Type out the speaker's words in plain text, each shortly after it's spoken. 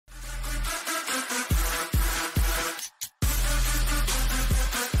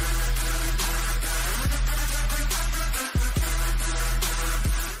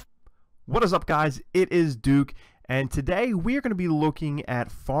What is up, guys? It is Duke, and today we are going to be looking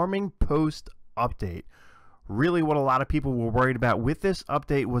at farming post update. Really, what a lot of people were worried about with this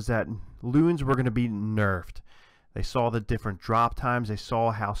update was that loons were going to be nerfed. They saw the different drop times, they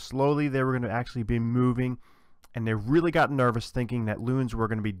saw how slowly they were going to actually be moving, and they really got nervous thinking that loons were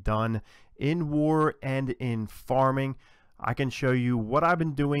going to be done in war and in farming. I can show you what I've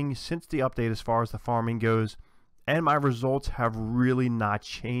been doing since the update as far as the farming goes, and my results have really not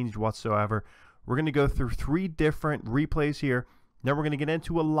changed whatsoever. We're going to go through 3 different replays here. Then we're going to get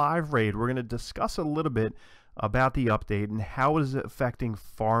into a live raid. We're going to discuss a little bit about the update and how it is affecting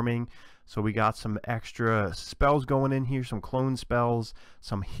farming. So we got some extra spells going in here, some clone spells,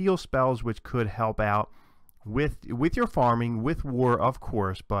 some heal spells, which could help out with your farming, with war, of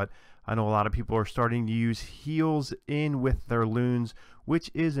course. But I know a lot of people are starting to use heals in with their loons,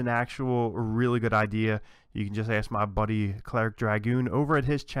 which is an actual really good idea. You can just ask my buddy Cleric Dragoon over at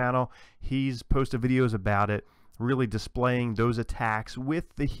his channel. He's posted videos about it, really displaying those attacks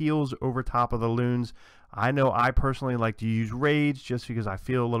with the heals over top of the loons. I know I personally like to use rage just because I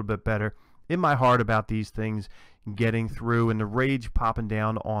feel a little bit better in my heart about these things getting through, and the rage popping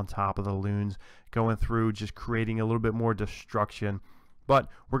down on top of the loons, going through, just creating a little bit more destruction. But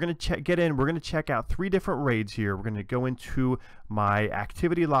we're going to get in. We're going to check out 3 different raids here. We're going to go into my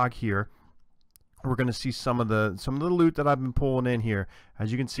activity log here. We're going to see some of the loot that I've been pulling in here.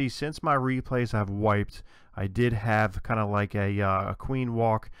 As you can see, since my replays have wiped, I did have kind of like a Queen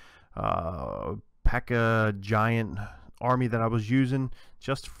Walk P.E.K.K.A. giant army that I was using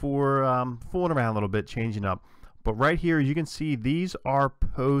just for fooling around a little bit, changing up. But right here, you can see these are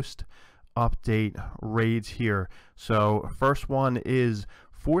post update raids here. So first one is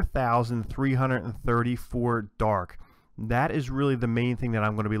 4,334 dark. That is really the main thing that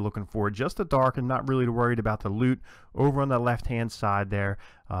I'm going to be looking for, just the dark, and not really worried about the loot over on the left hand side there.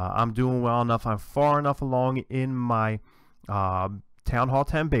 I'm doing well enough, I'm far enough along in my Town Hall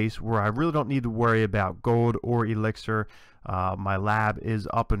 10 base where I really don't need to worry about gold or elixir. My lab is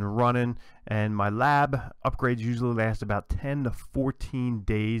up and running, and my lab upgrades usually last about 10 to 14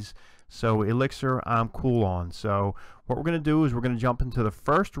 days. So elixir I'm cool on. So what we're going to do is we're going to jump into the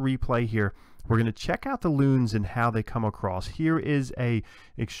first replay here. We're going to check out the loons and how they come across. Here is a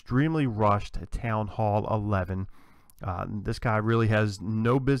extremely rushed Town Hall 11. This guy really has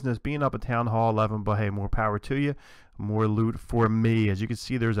no business being up at Town Hall 11, but hey, more power to you. More loot for me. As you can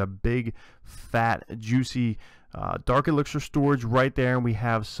see, there's a big, fat, juicy Dark Elixir storage right there, and we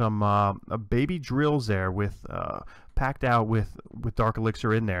have some baby drills there with packed out with Dark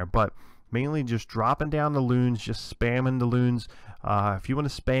Elixir in there. But mainly just dropping down the loons, just spamming the loons. If you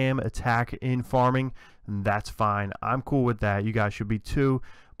want to spam attack in farming, that's fine. I'm cool with that. You guys should be too.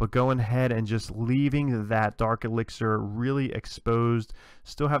 But going ahead and just leaving that Dark Elixir really exposed.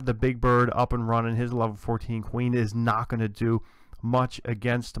 Still have the big bird up and running. His level 14 queen is not going to do much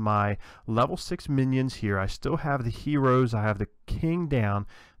against my level 6 minions here. I still have the heroes. I have the king down.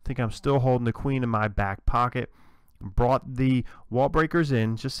 I think I'm still holding the queen in my back pocket. Brought the wall breakers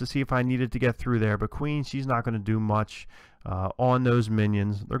in just to see if I needed to get through there, but queen, she's not going to do much on those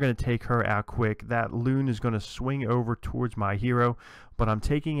minions. They're going to take her out quick. That loon is going to swing over towards my hero, but I'm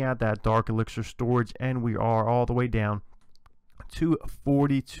taking out that Dark Elixir storage, and we are all the way down to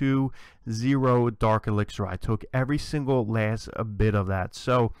 42-0 Dark Elixir. I took every single last bit of that.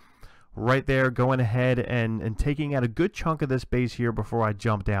 So right there, going ahead and taking out a good chunk of this base here before I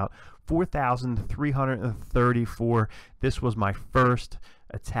jumped out. 4,334. This was my first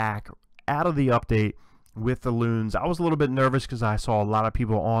attack out of the update with the loons. I was a little bit nervous because I saw a lot of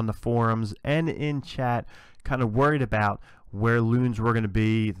people on the forums and in chat kind of worried about where loons were going to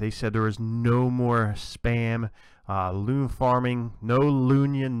be. They said there was no more spam loon farming, no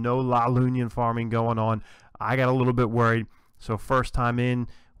loonion, no la loonion farming going on. I got a little bit worried. So first time in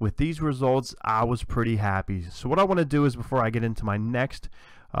with these results, I was pretty happy. So what I want to do is, before I get into my next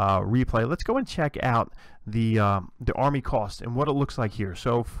replay, let's go and check out the army cost and what it looks like here.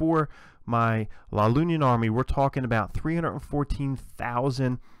 So for my La Loonion army, we're talking about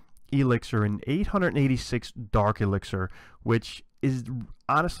 314,000 elixir and 886 dark elixir, which is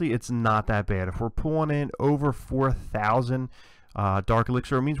honestly, it's not that bad. If we're pulling in over 4,000 dark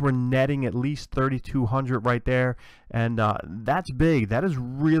elixir, it means we're netting at least 3,200 right there, and that's big. That is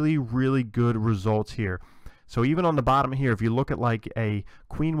really, really good results here. So even on the bottom here, if you look at like a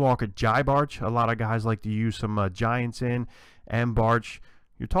Queen Walk, a Barch, a lot of guys like to use some giants in and Barch,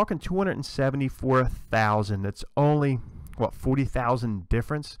 you're talking 274,000. That's only what, 40,000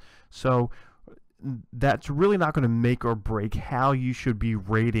 difference. So that's really not going to make or break how you should be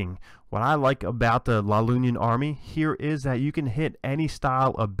raiding. What I like about the Loonian army here is that you can hit any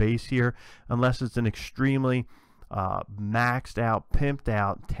style of base here, unless it's an extremely maxed out, pimped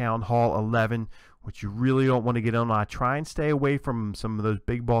out Town Hall 11, which you really don't want to get on. I try and stay away from some of those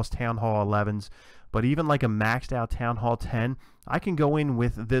big boss Town Hall 11s, but even like a maxed out Town Hall 10, I can go in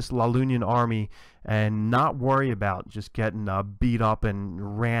with this Loonian army and not worry about just getting beat up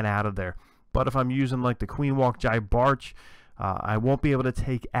and ran out of there. But if I'm using like the Queen Walk Jive Barch, I won't be able to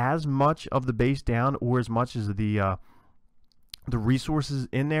take as much of the base down or as much as the resources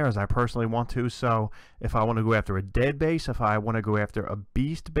in there as I personally want to. So if I want to go after a dead base, if I want to go after a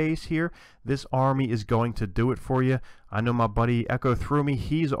beast base here, this army is going to do it for you. I know my buddy EchoThruMe,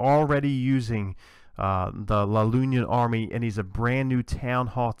 he's already using the Loonian army, and he's a brand new Town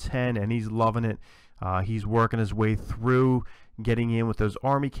Hall 10, and he's loving it. He's working his way through, getting in with those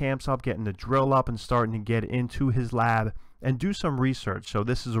army camps up, getting the drill up, and starting to get into his lab and do some research. So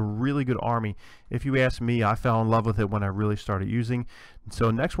this is a really good army. If you ask me, I fell in love with it when I really started using.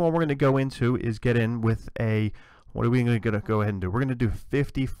 So next one we're going to go into is get in with a, what are we going to go ahead and do? We're going to do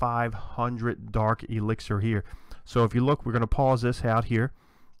 5,500 Dark Elixir here. So if you look, we're going to pause this out here.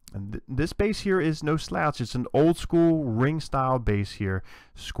 And this base here is no slouch. It's an old school ring style base here,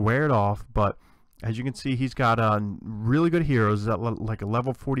 squared off, but as you can see, he's got really good heroes. Is that like a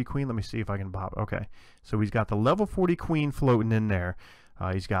level 40 queen? Let me see if I can pop. Okay, so he's got the level 40 queen floating in there.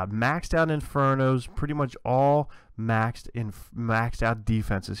 He's got maxed out infernos, pretty much all maxed out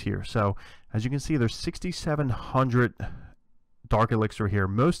defenses here. So as you can see, there's 6,700 Dark Elixir here.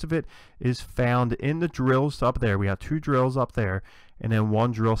 Most of it is found in the drills up there. We have 2 drills up there, and then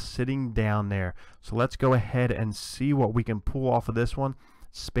 1 drill sitting down there. So let's go ahead and see what we can pull off of this one.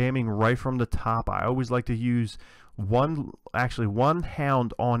 Spamming right from the top. I always like to use one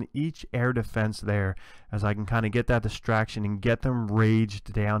hound on each air defense there, as I can kind of get that distraction and get them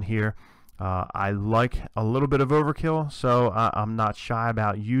raged down here. I like a little bit of overkill, so I'm not shy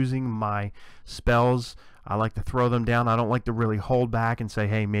about using my spells. I like to throw them down. I don't like to really hold back and say,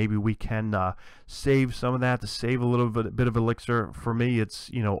 hey, maybe we can save some of that to save a little bit of elixir. For me, it's,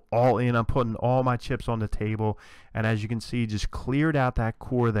 you know, all in. I'm putting all my chips on the table, and as you can see, just cleared out that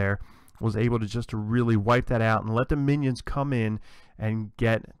core there. Was able to just really wipe that out and let the minions come in and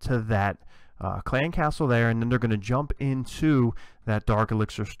get to that clan castle there, and then they're going to jump into that Dark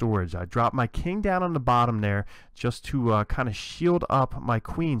Elixir storage. I dropped my king down on the bottom there just to kind of shield up my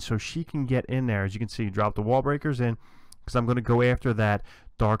queen so she can get in there. As you can see, drop the wall breakers in because I'm going to go after that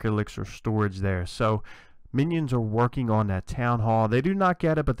Dark Elixir storage there. So minions are working on that town hall. They do not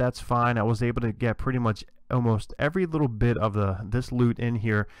get it, but that's fine. I was able to get pretty much almost every little bit of this loot in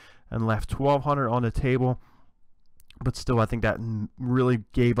here and left 1,200 on the table. But still, I think that really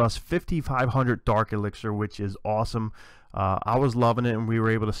gave us 5,500 Dark Elixir, which is awesome. I was loving it, and we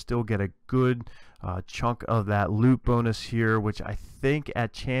were able to still get a good chunk of that loot bonus here, which I think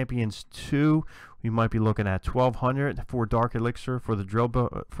at Champions 2 we might be looking at 1,200 for Dark Elixir for the drill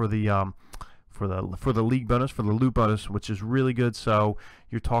for the league bonus, for the loot bonus, which is really good. So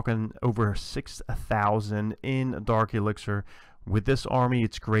you're talking over 6,000 in Dark Elixir. With this army,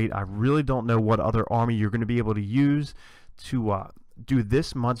 it's great. I really don't know what other army you're going to be able to use to do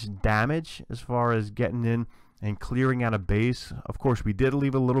this much damage as far as getting in and clearing out a base. Of course, we did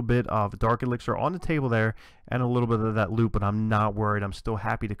leave a little bit of Dark Elixir on the table there and a little bit of that loot, but I'm not worried. I'm still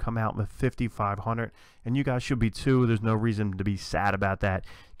happy to come out with 5,500, and you guys should be too. There's no reason to be sad about that.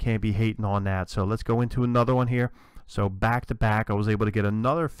 Can't be hating on that. So let's go into another one here. So back to back, I was able to get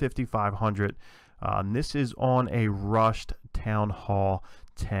another 5,500. This is on a rushed Town Hall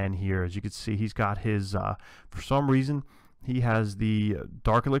 10 here. As you can see, he's got his, for some reason, he has the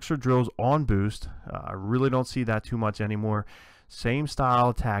Dark Elixir drills on boost. I really don't see that too much anymore. Same style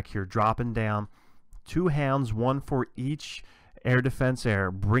attack here, dropping down 2 hounds, 1 for each air defense air,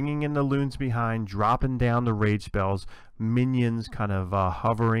 bringing in the loons behind, dropping down the rage spells, minions kind of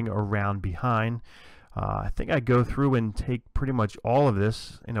hovering around behind. I think I go through and take pretty much all of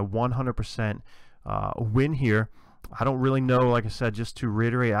this in a 100% win here. I don't really know, like I said, just to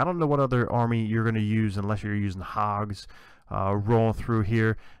reiterate, I don't know what other army you're going to use unless you're using hogs rolling through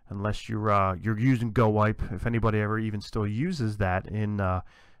here, unless you're using Go Wipe. If anybody ever even still uses that in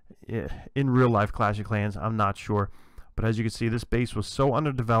real life Clash of Clans, I'm not sure. But as you can see, this base was so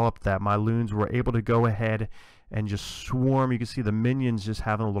underdeveloped that my loons were able to go ahead and just swarm. You can see the minions just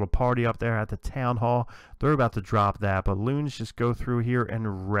having a little party up there at the town hall. They're about to drop that, but loons just go through here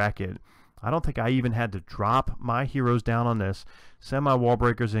and wreck it. I don't think I even had to drop my heroes down on this. Send my wall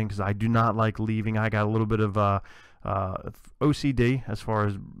breakers in because I do not like leaving. I got a little bit of OCD as far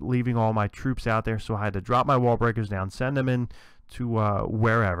as leaving all my troops out there, so I had to drop my wall breakers down, send them in to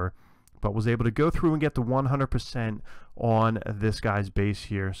wherever, but was able to go through and get the 100% on this guy's base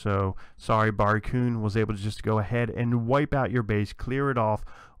here. So sorry, Barcoon, was able to just go ahead and wipe out your base, clear it off.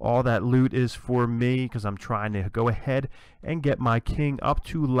 All that loot is for me because I'm trying to go ahead and get my king up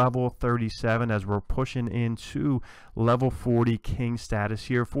to level 37 as we're pushing into level 40 king status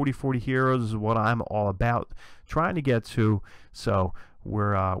here. 40 heroes is what I'm all about trying to get to. So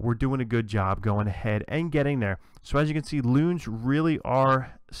we're doing a good job going ahead and getting there. So as you can see, Loons really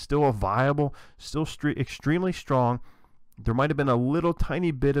are still viable, still extremely strong. There might have been a little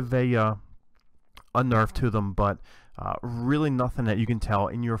tiny bit of a nerf to them, but really nothing that you can tell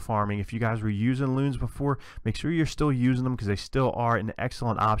in your farming. If you guys were using Loons before, make sure you're still using them because they still are an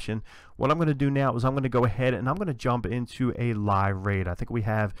excellent option. What I'm going to do now is I'm going to go ahead and I'm going to jump into a live raid. I think we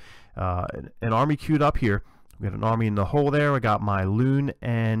have an army queued up here. We got an army in the hole there. I got my Loon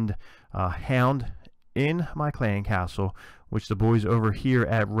and Hound in my clan castle, which the boys over here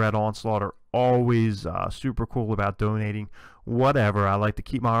at Red Onslaught are always super cool about donating whatever. I like to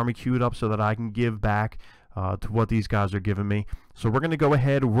keep my army queued up so that I can give back to what these guys are giving me. So we're going to go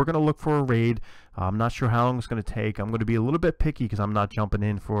ahead, we're going to look for a raid. I'm not sure how long it's going to take. I'm going to be a little bit picky because I'm not jumping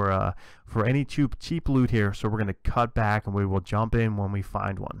in for any cheap loot here. So we're going to cut back and we will jump in when we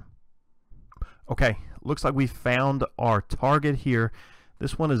find one. Okay, looks like we found our target here.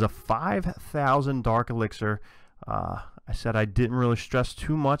 This one is a 5,000 Dark Elixir. I said I didn't really stress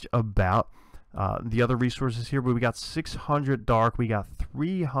too much about the other resources here, but we got 600 Dark, we got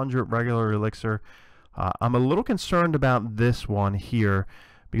 300 regular Elixir. I'm a little concerned about this one here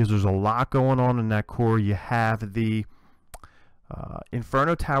because there's a lot going on in that core. You have the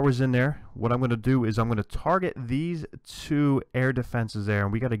Inferno Towers in there. What I'm going to do is I'm going to target these two air defenses there,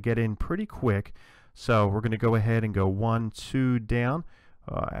 and we got to get in pretty quick. So we're going to go ahead and go 1, 2 down.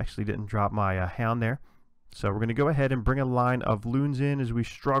 I actually didn't drop my Hound there. So we're going to go ahead and bring a line of Loons in as we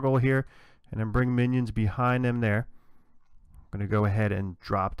struggle here, and then bring minions behind them there. I'm going to go ahead and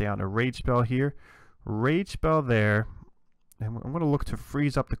drop down a Rage Spell here. Rage Spell there. And I'm going to look to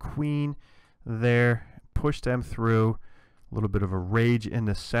freeze up the Queen there, push them through. A little bit of a Rage in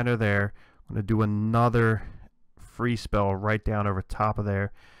the center there. I'm going to do another free spell right down over top of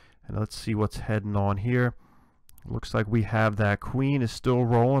there. And let's see what's heading on here. Looks like we have that Queen is still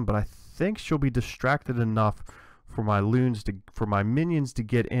rolling, but I think she'll be distracted enough for my Loons for my minions to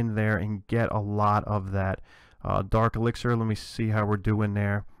get in there and get a lot of that Dark Elixir. Let me see how we're doing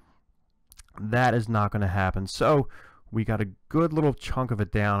there. That is not going to happen. So we got a good little chunk of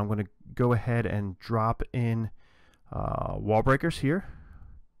it down. I'm going to go ahead and drop in wall breakers here.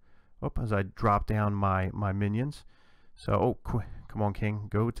 Oh, as I drop down my minions. So come on, King,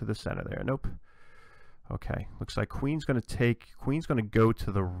 go to the center there. Nope. Okay, looks like Queen's going to go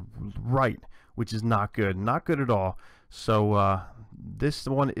to the right, which is not good. Not good at all. So this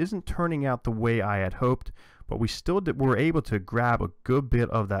one isn't turning out the way I had hoped, but we still were able to grab a good bit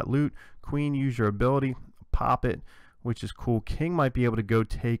of that loot. Queen, use your ability, pop it, which is cool. King might be able to go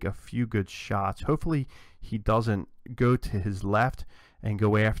take a few good shots. Hopefully he doesn't go to his left and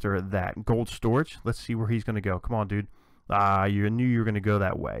go after that gold storage. Let's see where he's going to go. Come on, dude. You knew you were going to go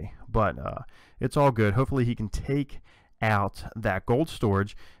that way, but it's all good. Hopefully he can take out that gold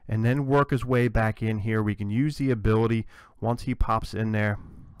storage and then work his way back in here. We can use the ability once he pops in there.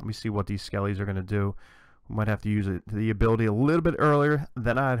 Let me see what these skellies are going to do. We might have to use the ability a little bit earlier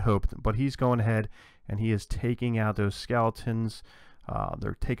than I had hoped, but he's going ahead and he is taking out those skeletons.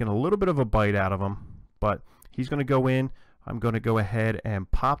 They're taking a little bit of a bite out of them, but he's going to go in. I'm going to go ahead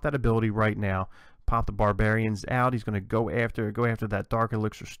and pop that ability right now. Pop the Barbarians out. He's going to go after that Dark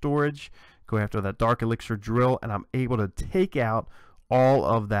Elixir storage, go after that Dark Elixir drill, and I'm able to take out all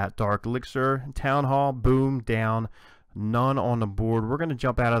of that Dark Elixir. Town Hall, boom, down, none on the board. We're going to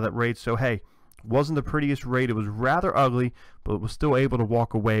jump out of that raid. So hey, wasn't the prettiest raid. It was rather ugly, but was still able to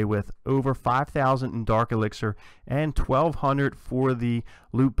walk away with over 5,000 in Dark Elixir and 1,200 for the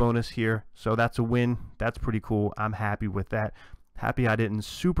loot bonus here. So that's a win. That's pretty cool. I'm happy with that. Happy I didn't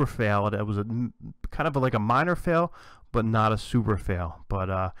super fail. It was kind of like a minor fail, but not a super fail.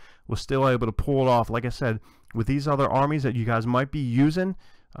 But was still able to pull it off. Like I said, with these other armies that you guys might be using,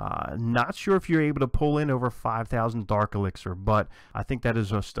 not sure if you're able to pull in over 5,000 Dark Elixir, but I think that is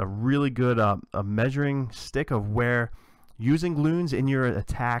just a really good a measuring stick of where using Loons in your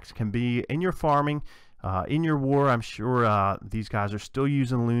attacks can be in your farming, in your war. I'm sure these guys are still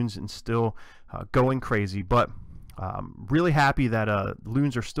using Loons and still going crazy, but really happy that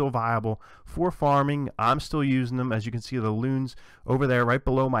Loons are still viable for farming. I'm still using them. As you can see, the Loons over there right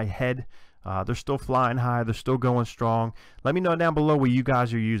below my head, They're still flying high. They're still going strong. Let me know down below what you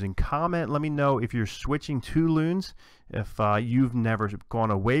guys are using. Comment. Let me know if you're switching to Loons, if you've never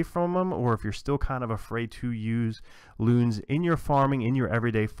gone away from them, or if you're still kind of afraid to use Loons in your farming, in your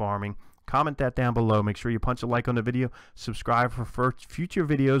everyday farming. Comment that down below. Make sure you punch a like on the video. Subscribe for future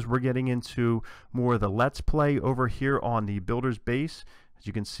videos. We're getting into more of the Let's Play over here on the Builder's Base. As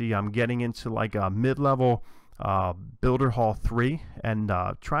you can see, I'm getting into like a mid-level Builder Hall 3 and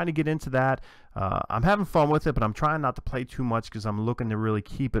trying to get into that. I'm having fun with it, but I'm trying not to play too much because I'm looking to really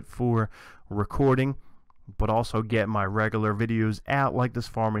keep it for recording, but also get my regular videos out like this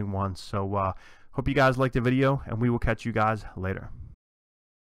farming one. So hope you guys liked the video, and we will catch you guys later.